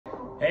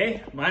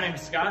Hey, my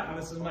name's Scott and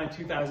this is my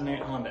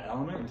 2008 Honda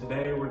Element, and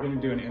today we're going to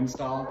do an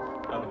install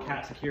of a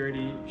cat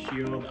security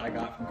shield I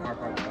got from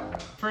CarParts.com.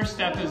 First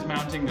step is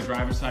mounting the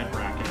driver's side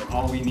bracket.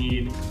 All we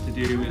need to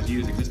do is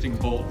use existing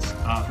bolts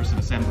for some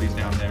assemblies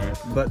down there.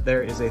 But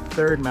there is a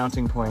third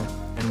mounting point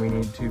and we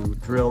need to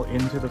drill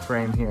into the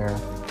frame here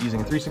using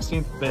a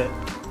 3/16 bit,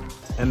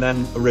 and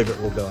then a rivet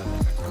will go in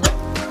there.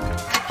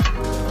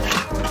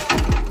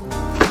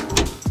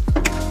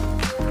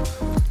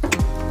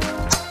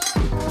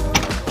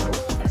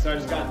 So I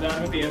just got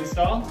done with the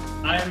install.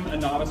 I'm a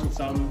novice with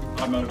some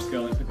automotive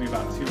skill. It took me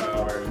about 2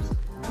 hours.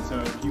 And so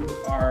if you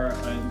are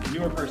a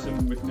newer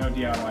person with no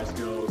DIY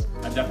skills,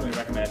 I definitely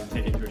recommend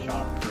taking it to a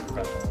shop for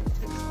professional